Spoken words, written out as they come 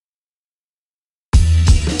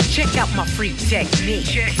Check out my freak technique.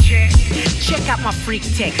 Check, check. Check out my freak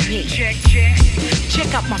technique. Check, check.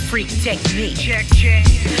 Check out my freak technique. Check, check.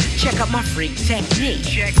 Check out my freak technique.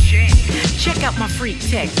 Check, check. Check out my freak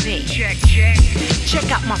technique. Check, check.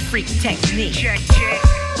 Check out my freak technique. Check, check.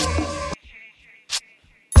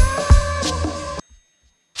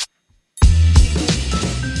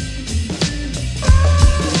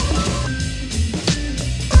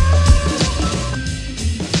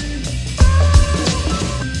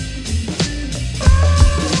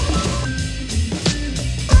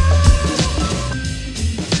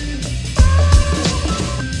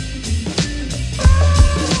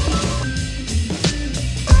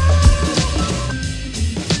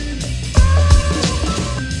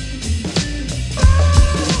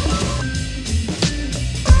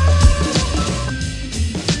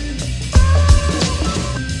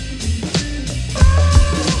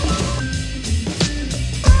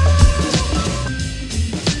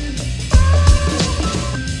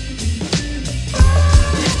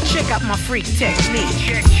 Check out my freak technique.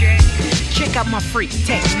 Check, check. Check out my freak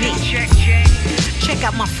technique. Check, check. Check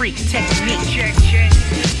out my freak technique. Check, check.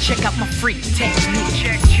 Check out my freak technique.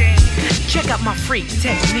 Check, check. Check out my freak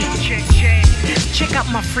technique. Check, check. Check out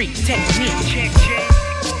my freak technique. Check, check.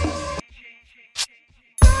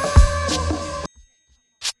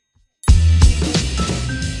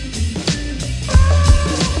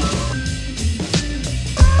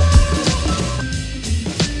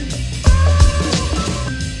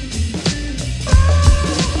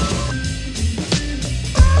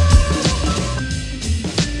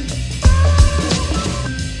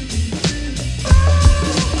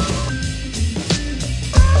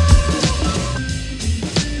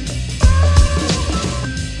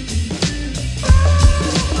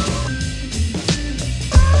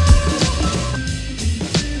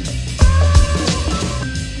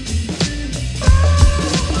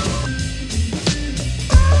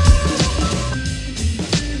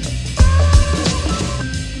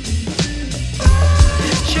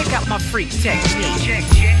 Check out my freak technique. Check,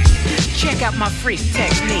 check. Check out my freak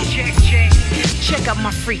technique. Check, check. Check out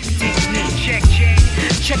my freak technique. Check, check.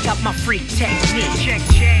 Check out my freak technique. Check,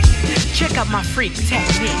 check. Check out my freak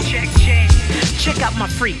technique. Check, check. Check out my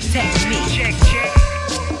freak technique. Check, check.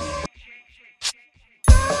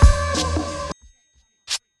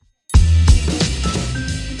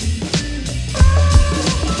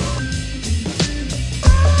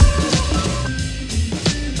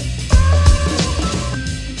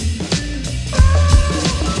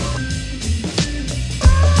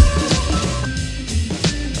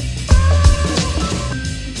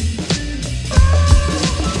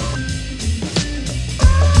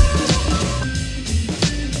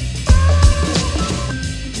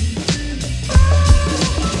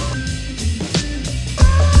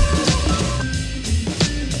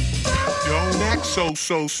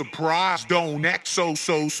 So surprised. Don't act so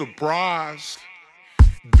surprised.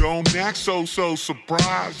 Don't act so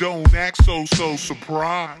surprised. Don't act so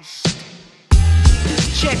surprised.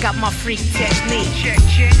 Check out my freak technique. Check,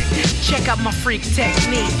 check. Check out my freak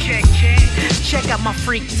technique. Check, check. Check out my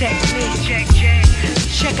freak technique. Check, check.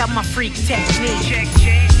 Check out my freak technique. Check,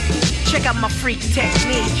 check. Check out my freak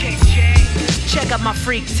technique. Check, check. Check out my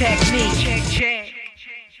freak technique. Check, check.